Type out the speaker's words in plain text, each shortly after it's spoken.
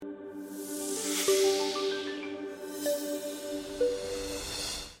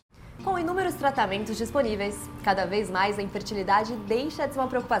tratamentos disponíveis. Cada vez mais a infertilidade deixa de ser uma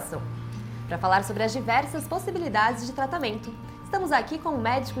preocupação. Para falar sobre as diversas possibilidades de tratamento, estamos aqui com o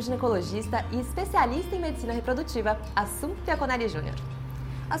médico ginecologista e especialista em medicina reprodutiva, Assunto Iaconari Júnior.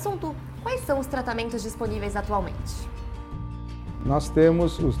 Assunto, quais são os tratamentos disponíveis atualmente? Nós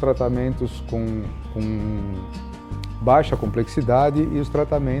temos os tratamentos com baixa complexidade e os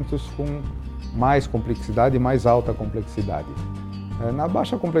tratamentos com mais complexidade e mais alta complexidade. Na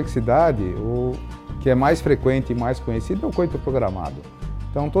baixa complexidade, o que é mais frequente e mais conhecido é o coito programado.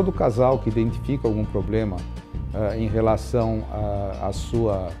 Então, todo casal que identifica algum problema em relação à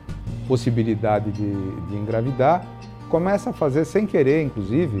sua possibilidade de engravidar, começa a fazer, sem querer,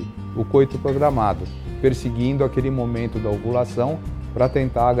 inclusive, o coito programado, perseguindo aquele momento da ovulação para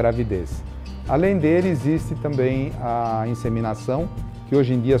tentar a gravidez. Além dele, existe também a inseminação, que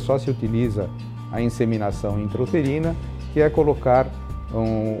hoje em dia só se utiliza a inseminação intrauterina, que é colocar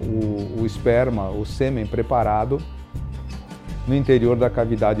o esperma, o sêmen preparado no interior da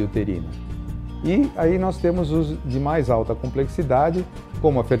cavidade uterina. E aí nós temos os de mais alta complexidade,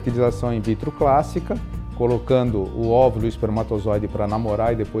 como a fertilização in vitro clássica, colocando o óvulo e o espermatozoide para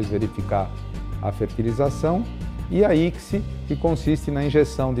namorar e depois verificar a fertilização, e a ICSI, que consiste na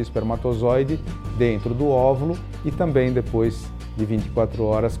injeção de espermatozoide dentro do óvulo e também depois de 24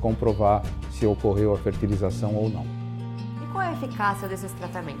 horas comprovar se ocorreu a fertilização ou não. E qual é a eficácia desses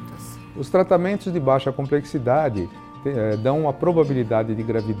tratamentos? Os tratamentos de baixa complexidade dão uma probabilidade de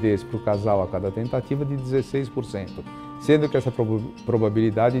gravidez para o casal a cada tentativa de 16%, sendo que essa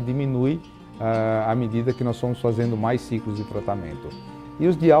probabilidade diminui à medida que nós vamos fazendo mais ciclos de tratamento. E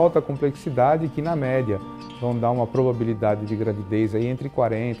os de alta complexidade, que na média vão dar uma probabilidade de gravidez aí entre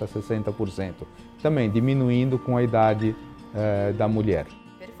 40% a 60%, também diminuindo com a idade da mulher.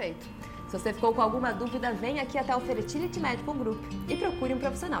 Perfeito. Se você ficou com alguma dúvida, venha aqui até o Fertility Medical Group e procure um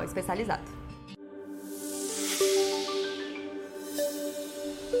profissional especializado.